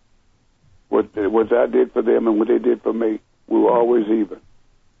even. What I did for them and what they did for me, we were always even.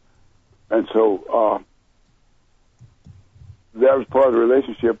 And so that was part of the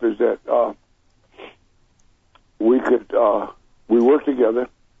relationship, is that we worked together,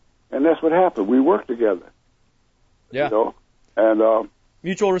 and that's what happened. We worked together. Yeah. And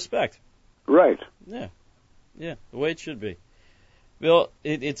mutual respect. Right. Yeah. Yeah, the way it should be. Bill,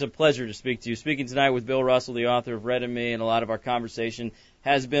 it's a pleasure to speak to you. Speaking tonight with Bill Russell, the author of Red and Me, and a lot of our conversation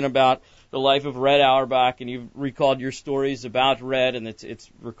has been about the life of Red Auerbach, and you've recalled your stories about Red, and it's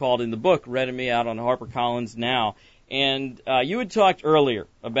recalled in the book, Red and Me, out on HarperCollins now. And you had talked earlier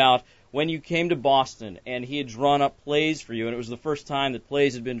about when you came to Boston, and he had drawn up plays for you, and it was the first time that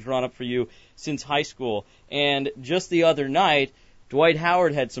plays had been drawn up for you since high school. And just the other night, Dwight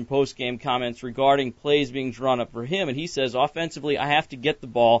Howard had some post-game comments regarding plays being drawn up for him, and he says, offensively, I have to get the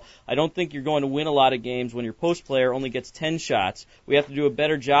ball. I don't think you're going to win a lot of games when your post player only gets 10 shots. We have to do a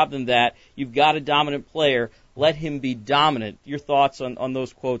better job than that. You've got a dominant player. Let him be dominant. Your thoughts on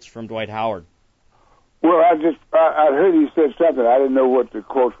those quotes from Dwight Howard? Well, I heard he said something. I didn't know what the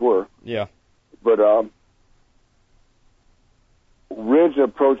quotes were. Yeah. But Red's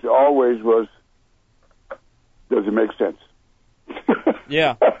approach always was, does it make sense?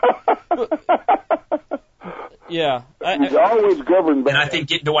 Yeah. Yeah. He's always governed by. And I think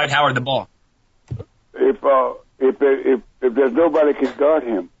get Dwight Howard the ball. If there's nobody can guard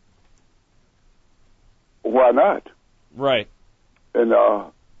him, why not? Right. And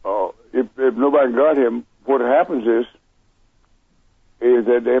if nobody can guard him, what happens is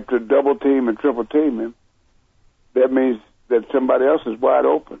that they have to double team and triple team him. That means that somebody else is wide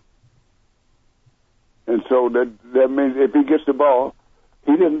open. And so that means if he gets the ball,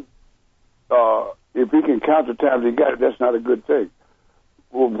 he didn't. If he can count the times he got it, that's not a good thing.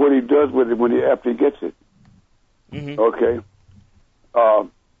 Well, what he does with it after he gets it, okay?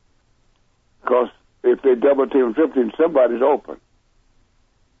 Because if they double team and triple team, somebody's open,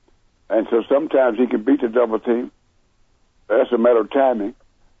 and so sometimes he can beat the double team. That's a matter of timing.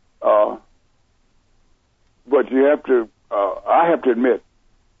 But you have to. I have to admit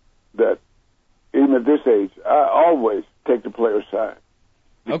that. Even at this age, I always take the player's side.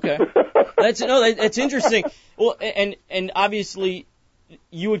 Okay, that's interesting. Well, and obviously,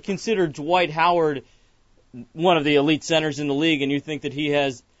 you would consider Dwight Howard one of the elite centers in the league, and you think that he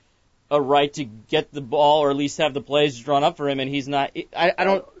has a right to get the ball or at least have the plays drawn up for him, and he's not. I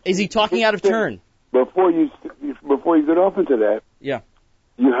don't. Is he talking out of turn? Before you get off into that, yeah,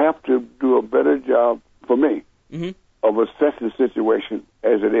 you have to do a better job for me of assessing the situation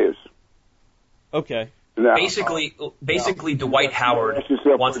as it is. Okay. Now, Basically, Dwight Howard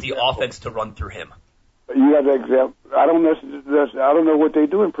wants the offense to run through him. You have that example. I don't know what they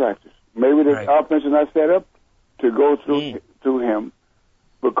do in practice. Maybe the offense is not set up to go through him,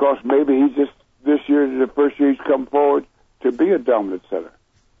 because maybe he's just, this year is the first year he's come forward to be a dominant center.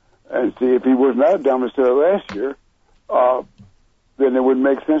 And see, if he was not a dominant center last year, then it would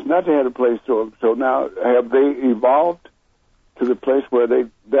make sense not to have to play to him. So now, have they evolved to the place where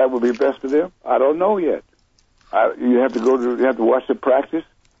that would be best for them? I don't know yet. You have to watch the practice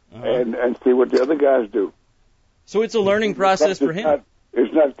and see what the other guys do. So it's a learning process for him.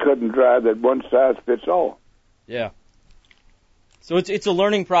 It's not cut and dry that one size fits all. Yeah. So it's a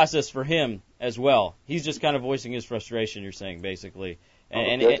learning process for him as well. He's just kind of voicing his frustration, you're saying, basically.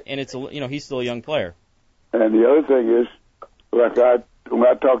 And it's he's still a young player. And the other thing is, like when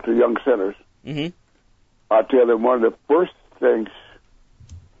I talk to young centers, I tell them one of the first things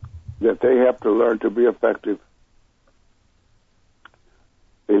that they have to learn to be effective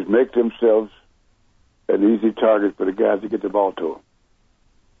is make themselves an easy target for the guys to get the ball to them.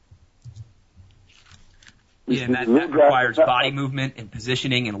 Yeah, and that requires body movement and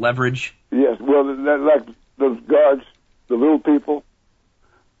positioning and leverage. Yes, well, like those guards, the little people,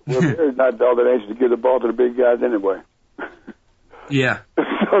 well, they're not all that anxious to give the ball to the big guys anyway. Yeah.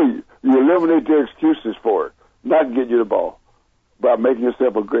 So you eliminate their excuses for it, not get you the ball, by making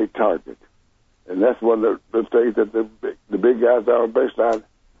yourself a great target. And that's one of the things that the big guys out on baseline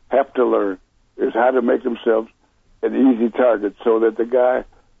have to learn, is how to make themselves an easy target so that the guy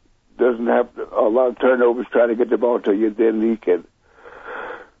doesn't have a lot of turnovers trying to get the ball to you, then he can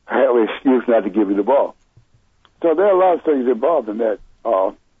have an excuse not to give you the ball. So there are a lot of things involved in that.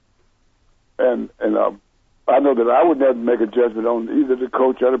 I know that I would never make a judgment on either the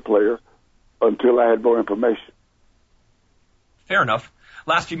coach or the player until I had more information. Fair enough.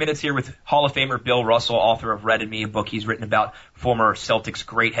 Last few minutes here with Hall of Famer Bill Russell, author of Red and Me, a book he's written about former Celtics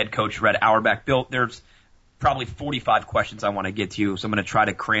great head coach Red Auerbach. Bill, there's probably 45 questions I want to get to you, so I'm going to try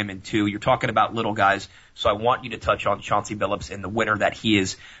to cram in two. You're talking about little guys, so I want you to touch on Chauncey Billups and the winner that he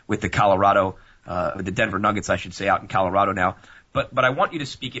is with the the Denver Nuggets, I should say, out in Colorado now. But I want you to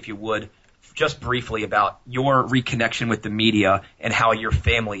speak, if you would, just briefly about your reconnection with the media and how your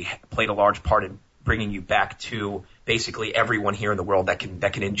family played a large part in bringing you back to basically everyone here in the world that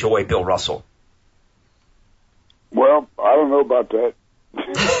can enjoy Bill Russell. Well, I don't know about that.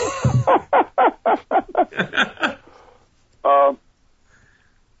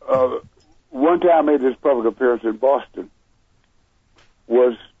 One time I made this public appearance in Boston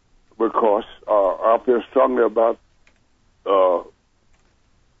was because I feel strongly about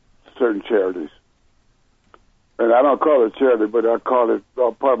certain charities. And I don't call it charity, but I call it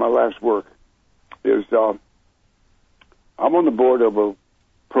part of my life's work. Is I'm on the board of a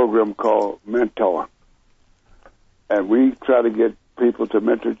program called Mentor. And we try to get people to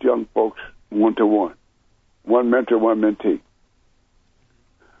mentor young folks one-to-one. One mentor, one mentee.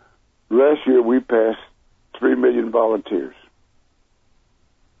 Last year we passed 3 million volunteers.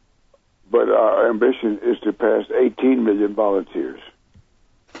 But our ambition is to pass 18 million volunteers.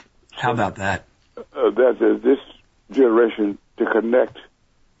 How about that? That is this generation to connect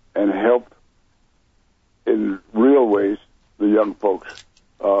and help in real ways the young folks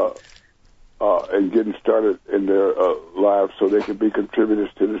and getting started in their lives so they can be contributors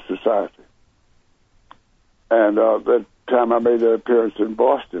to the society. And that time I made an appearance in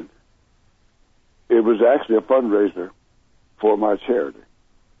Boston, it was actually a fundraiser for my charity.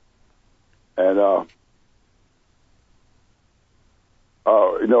 And,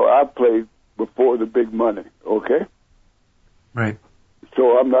 I played before the big money, okay? Right.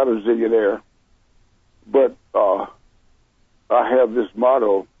 So I'm not a zillionaire, but I have this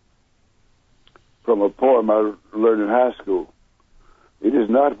motto from a poem I learned in high school. It is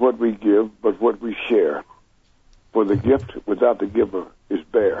not what we give, but what we share. For the gift without the giver is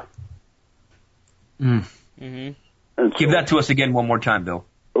bare. Mm. Mm-hmm. And Give that to us again one more time, Bill.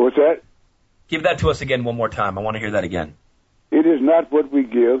 What's that? Give that to us again one more time. I want to hear that again. It is not what we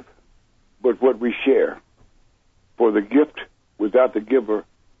give, but what we share. For the gift without the giver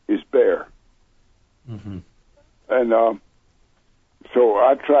is bare. Mm-hmm. And so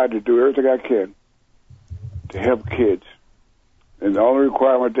I try to do everything I can to help kids. And the only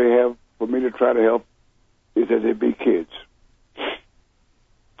requirement they have for me to try to help is that they be kids.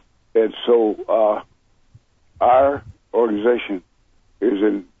 And so our organization is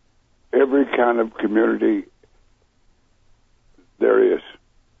in every kind of community there is.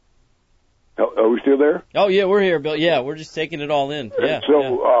 Are we still there? Oh, yeah, we're here, Bill. Yeah, we're just taking it all in. Yeah. And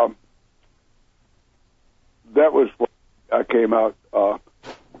so that was what I came out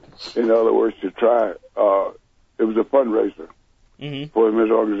In other words, to try, it was a fundraiser for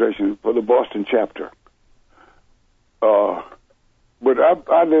his organization, for the Boston chapter. But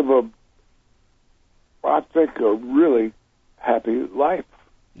I live I think, a really happy life.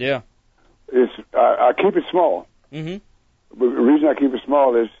 Yeah. I keep it small. Mm-hmm. But the reason I keep it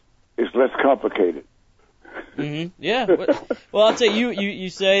small is it's less complicated. Mm-hmm. Yeah. Well, I'll tell you, you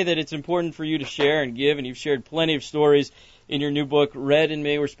say that it's important for you to share and give, and you've shared plenty of stories in your new book, Red and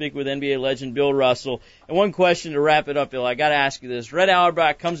Me. We're speaking with NBA legend Bill Russell. And one question to wrap it up, Bill, I got to ask you this. Red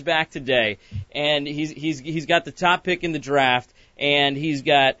Auerbach comes back today, and he's got the top pick in the draft, and he's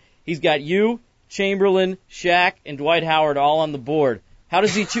got you, Chamberlain, Shaq, and Dwight Howard all on the board. How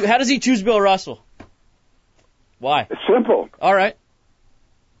does he choose Bill Russell? Why? It's simple. All right.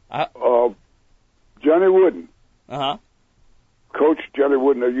 Johnny Wooden. Uh-huh. Coach Johnny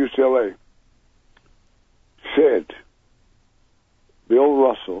Wooden of UCLA said Bill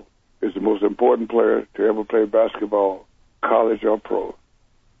Russell is the most important player to ever play basketball, college or pro.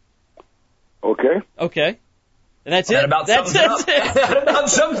 Okay? Okay. And that's it. That about sums it up. That about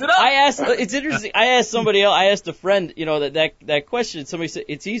sums it up. It's interesting. I asked somebody else. I asked a friend. That question. Somebody said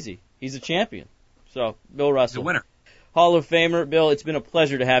it's easy. He's a champion. So Bill Russell, the winner, Hall of Famer. Bill, it's been a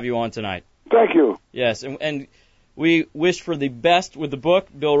pleasure to have you on tonight. Thank you. Yes, and we wish for the best with the book,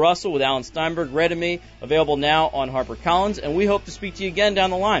 Bill Russell, with Alan Steinberg, Red and Me, available now on HarperCollins, and we hope to speak to you again down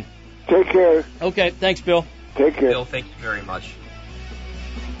the line. Take care. Okay, thanks, Bill. Take care. Bill, thank you very much.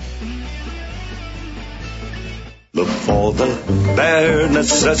 Look for the bare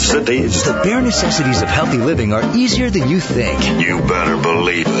necessities. The bare necessities of healthy living are easier than you think. You better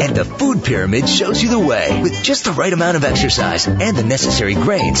believe it. And the Food Pyramid shows you the way with just the right amount of exercise and the necessary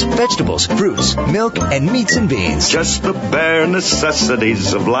grains, vegetables, fruits, milk, and meats and beans. Just the bare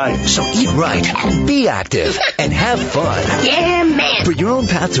necessities of life. So eat right, be active, and have fun. Yeah, man. For your own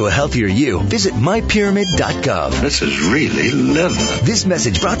path to a healthier you, visit mypyramid.gov. This is really living. This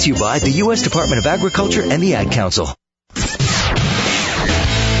message brought to you by the U.S. Department of Agriculture and the Ad Council.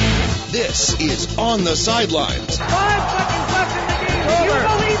 This is On the Sidelines. 5 seconds left in the game. Do you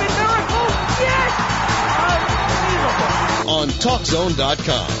believe in miracles? Yes! Unbelievable. On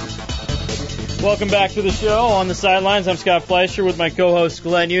TalkZone.com. Welcome back to the show, On the Sidelines. I'm Scott Fleischer with my co-host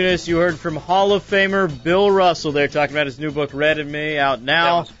Glenn Eunice. You heard from Hall of Famer Bill Russell there talking about his new book, Red and Me, out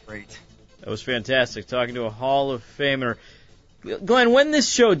now. That was great. That was fantastic, talking to a Hall of Famer. Glenn, when this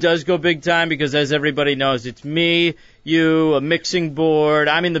show does go big time, because as everybody knows, it's me, you, a mixing board.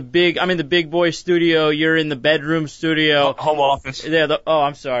 I'm in the big boy studio. You're in the bedroom studio. Home office. Yeah.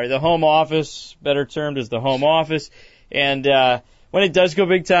 The home office. Better termed as the home office. And when it does go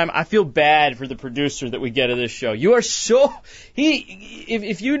big time, I feel bad for the producer that we get of this show. You are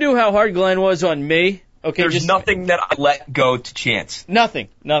if you knew how hard Glenn was on me. Okay, there's nothing that I let go to chance. Nothing.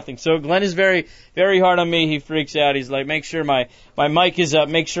 So Glenn is very, very hard on me. He freaks out. He's like, make sure my mic is up,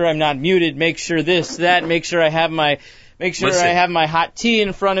 make sure I'm not muted, make sure this, that, make sure I have my hot tea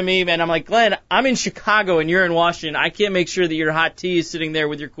in front of me. And I'm like, Glenn, I'm in Chicago and you're in Washington. I can't make sure that your hot tea is sitting there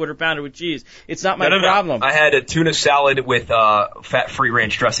with your quarter pounder with cheese. It's not my problem. I had a tuna salad with fat-free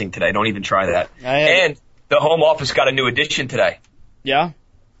ranch dressing today. Don't even try that. And the home office got a new addition today. Yeah.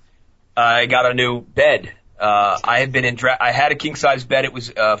 I got a new bed. I had a king-size bed. It was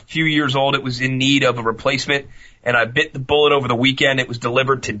a few years old. It was in need of a replacement, and I bit the bullet over the weekend. It was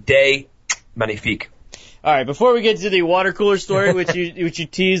delivered today. Magnifique. All right, before we get to the water cooler story, which you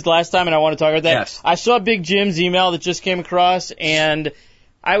teased last time, and I want to talk about that. Yes. I saw Big Jim's email that just came across, and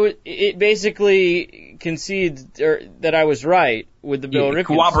it basically concedes that I was right with the Bill Ripken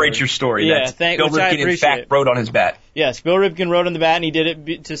corroborates story. your story. Yeah, Bill Ripken, in fact, wrote on his bat. Yes, Bill Ripken wrote on the bat, and he did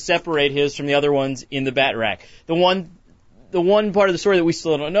it to separate his from the other ones in the bat rack. The one part of the story that we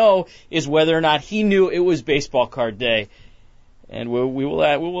still don't know is whether or not he knew it was baseball card day. And we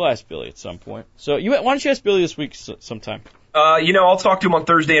will ask Billy at some point. So why don't you ask Billy this week sometime? I'll talk to him on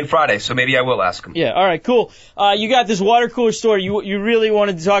Thursday and Friday, so maybe I will ask him. Yeah, all right, cool. You got this water cooler story. You really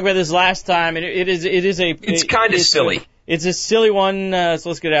wanted to talk about this last time, and it's kind of silly. It's a silly one, so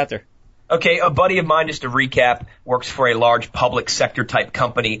let's get it out there. Okay, a buddy of mine, just to recap, works for a large public sector type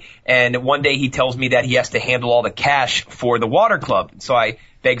company, and one day he tells me that he has to handle all the cash for the water club. So I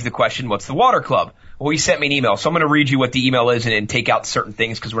begs the question, what's the water club? Well, he sent me an email, so I'm going to read you what the email is and take out certain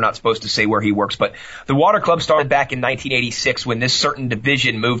things because we're not supposed to say where he works. But the water club started back in 1986 when this certain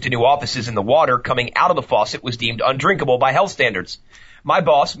division moved to new offices and the water coming out of the faucet was deemed undrinkable by health standards. My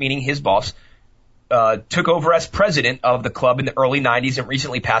boss, meaning his boss, took over as president of the club in the early 90s and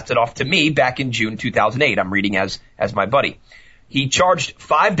recently passed it off to me back in June 2008. I'm reading as my buddy. He charged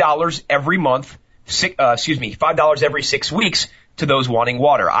 $5 every month, $5 every 6 weeks to those wanting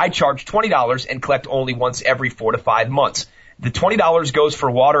water. I charge $20 and collect only once every 4 to 5 months. The $20 goes for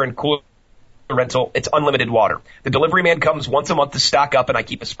water and cooler rental. It's unlimited water. The delivery man comes once a month to stock up, and I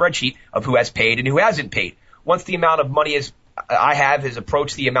keep a spreadsheet of who has paid and who hasn't paid. Once the amount of money I have has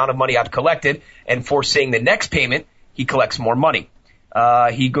approached the amount of money I've collected, and foreseeing the next payment, he collects more money.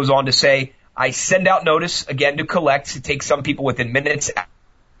 He goes on to say, I send out notice again to collect. It takes some people within minutes,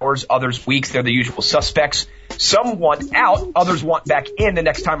 hours, others weeks. They're the usual suspects. Some want out, others want back in the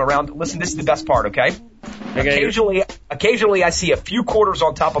next time around. Listen, this is the best part, okay? Occasionally I see a few quarters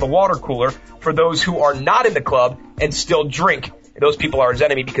on top of the water cooler for those who are not in the club and still drink. Those people are his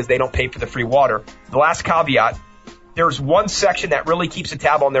enemy because they don't pay for the free water. The last caveat, there's one section that really keeps a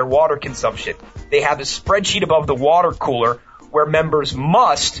tab on their water consumption. They have a spreadsheet above the water cooler where members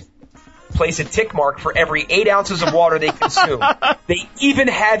must place a tick mark for every 8 ounces of water they consume. They even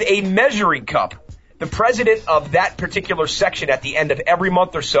have a measuring cup. The president of that particular section at the end of every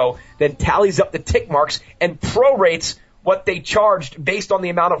month or so then tallies up the tick marks and prorates what they charged based on the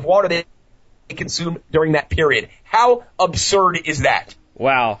amount of water they consumed during that period. How absurd is that?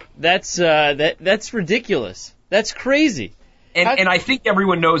 Wow, that's ridiculous. That's crazy. And I think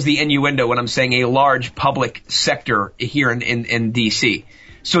everyone knows the innuendo when I'm saying a large public sector here in D.C.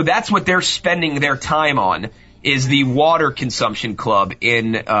 So that's what they're spending their time on, is the water consumption club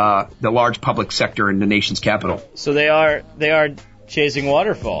in the large public sector in the nation's capital. So they are chasing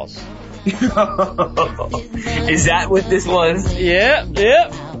waterfalls. Is that what this was? Yeah.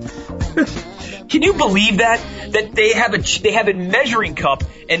 Can you believe that they have a measuring cup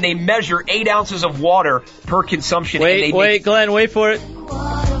and they measure 8 ounces of water per consumption? Wait, Glenn, wait for it.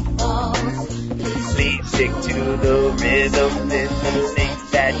 Please stick to the rhythm and the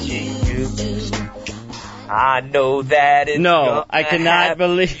things that you do. I know that it's no, I cannot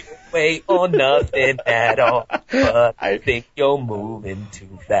believe. Wait on nothing at all, but I think you're moving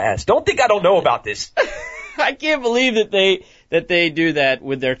too fast. Don't think I don't know about this. I can't believe that they do that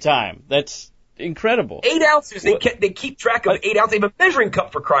with their time. That's incredible. 8 ounces. They keep track of 8 ounces. They have a measuring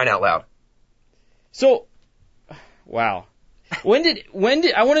cup, for crying out loud. So, wow. When did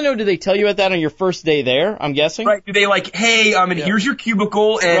I want to know? Did they tell you about that on your first day there? I'm guessing. Right? Do they hey, here's your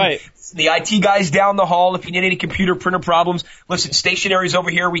cubicle, and the IT guy's down the hall. If you need any computer printer problems, listen, stationary's over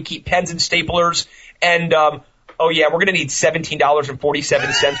here. We keep pens and staplers, and oh yeah, we're gonna need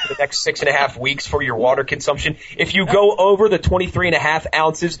 $17.47 for the next 6.5 weeks for your water consumption. If you go over the 23.5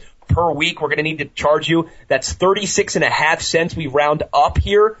 ounces per week, we're gonna need to charge you. That's 36.5 cents. We round up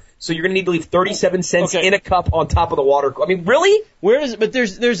here. So you're going to need to leave 37 cents in a cup on top of the water. I mean, really? But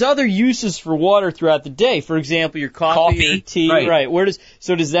there's other uses for water throughout the day. For example, your coffee your tea. Right.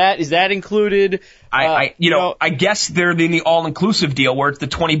 Is that included? I guess they're in the all-inclusive deal where it's the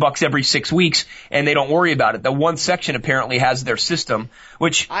 $20 every 6 weeks and they don't worry about it. The one section apparently has their system,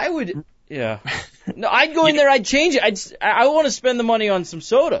 which I would, yeah. No, I'd go in there, I'd change it. I want to spend the money on some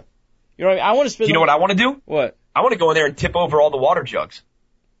soda. You know what I mean? I want to spend. You know what I want to do? What? I want to go in there and tip over all the water jugs.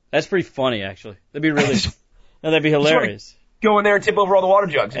 That's pretty funny, actually. That'd be really, that'd be hilarious. Go in there and tip over all the water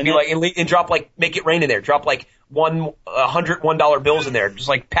jugs and and drop make it rain in there. Drop $100 bills in there. Just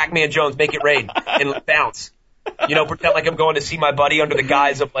like Pac-Man Jones, make it rain and bounce. Pretend like I'm going to see my buddy under the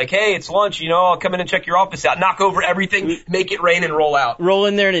guise of hey, it's lunch, I'll come in and check your office out. Knock over everything, make it rain and roll out. Roll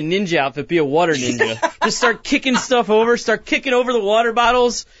in there in a ninja outfit, be a water ninja. Just start kicking stuff over, start kicking over the water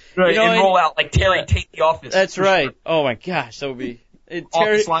bottles. Right, and roll out like Terry Tate the Office. That's right. Sure. Oh my gosh, that would be...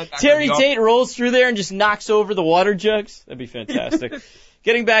 Terry Tate rolls through there and just knocks over the water jugs. That'd be fantastic.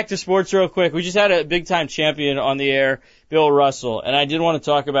 Getting back to sports real quick, we just had a big-time champion on the air, Bill Russell, and I did want to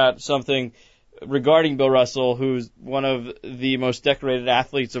talk about something regarding Bill Russell, who's one of the most decorated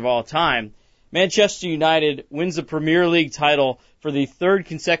athletes of all time. Manchester United wins the Premier League title for the third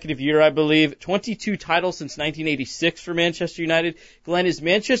consecutive year, I believe. 22 titles since 1986 for Manchester United. Glenn, is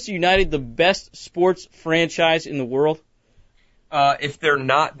Manchester United the best sports franchise in the world? If they're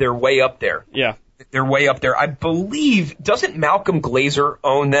not, they're way up there. Yeah. They're way up there. I believe, doesn't Malcolm Glazer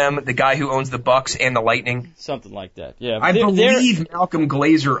own them, the guy who owns the Bucks and the Lightning? Something like that, yeah. I believe Malcolm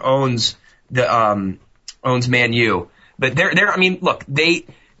Glazer owns Man U. But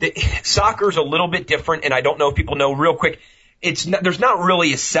soccer's a little bit different, and I don't know if people know real quick. There's not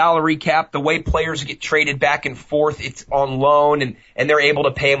really a salary cap. The way players get traded back and forth, it's on loan, and they're able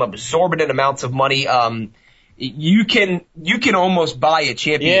to pay them exorbitant amounts of money. You can almost buy a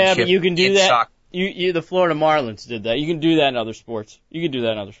championship. Yeah, but you can do that. Soccer. The Florida Marlins did that. You can do that in other sports.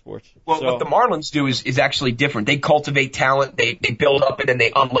 Well, what the Marlins do is actually different. They cultivate talent, they build up, and then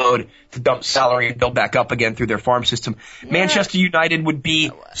they unload to dump salary and build back up again through their farm system. Yeah. Manchester United would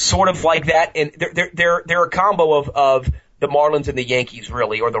be sort of like that, and they're a combo of the Marlins and the Yankees,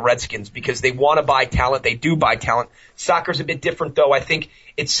 really, or the Redskins, because they want to buy talent. They do buy talent. Soccer's a bit different, though. I think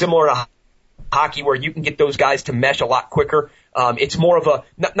it's similar to hockey, where you can get those guys to mesh a lot quicker. It's more of a,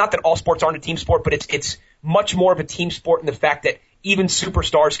 not that all sports aren't a team sport, but it's much more of a team sport in the fact that even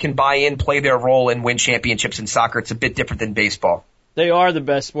superstars can buy in, play their role, and win championships in soccer. It's a bit different than baseball. They are the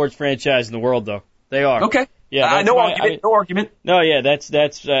best sports franchise in the world, though. They are. Okay. Yeah. No argument. No, yeah,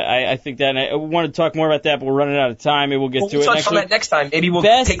 I think that. And I want to talk more about that, but we're running out of time. Maybe we'll get to it next week. Next time. Maybe we'll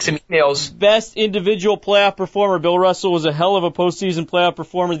take some emails. Best individual playoff performer. Bill Russell was a hell of a postseason playoff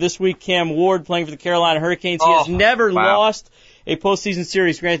performer this week. Cam Ward playing for the Carolina Hurricanes. He has never lost a postseason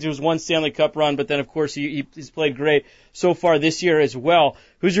series. Granted, it was one Stanley Cup run, but then, of course, he's played great so far this year as well.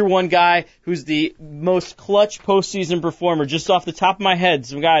 Who's your one guy who's the most clutch postseason performer? Just off the top of my head,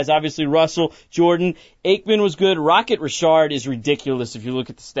 some guys, obviously Russell, Jordan, Aikman was good. Rocket Richard is ridiculous if you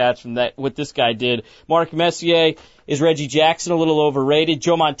look at the stats from that, what this guy did. Mark Messier, is Reggie Jackson a little overrated?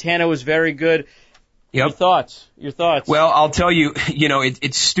 Joe Montana was very good. Yep. Your thoughts? Well, I'll tell you,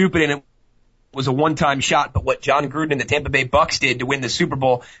 it's stupid and it was a one-time shot, but what John Gruden and the Tampa Bay Bucks did to win the Super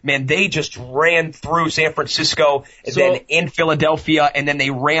Bowl, man, they just ran through San Francisco and then in Philadelphia, and then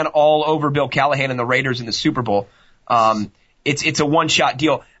they ran all over Bill Callahan and the Raiders in the Super Bowl. It's a one-shot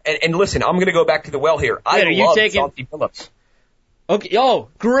deal. And listen, I'm going to go back to the well here. I love Chauncey Billups. Okay. Oh,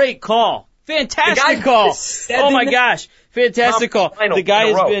 great call. Fantastic call. Oh my gosh. Fantastic call. The guy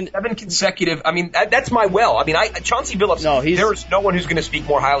has been 7 consecutive. I mean, that's my well. I mean, Chauncey Billups. There's no one who's going to speak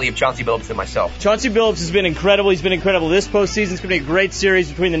more highly of Chauncey Billups than myself. Chauncey Billups has been incredible. He's been incredible this postseason. It's going to be a great series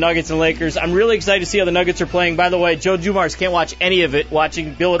between the Nuggets and Lakers. I'm really excited to see how the Nuggets are playing. By the way, Joe Dumars can't watch any of it.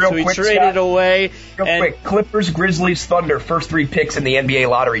 Watching Billups, who he traded away. Real quick, Clippers, Grizzlies, Thunder. First 3 picks in the NBA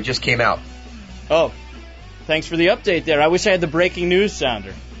lottery just came out. Oh, thanks for the update there. I wish I had the breaking news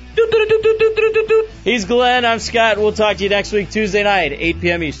sounder. He's Glenn. I'm Scott. We'll talk to you next week, Tuesday night, 8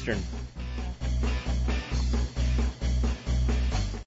 p.m. Eastern.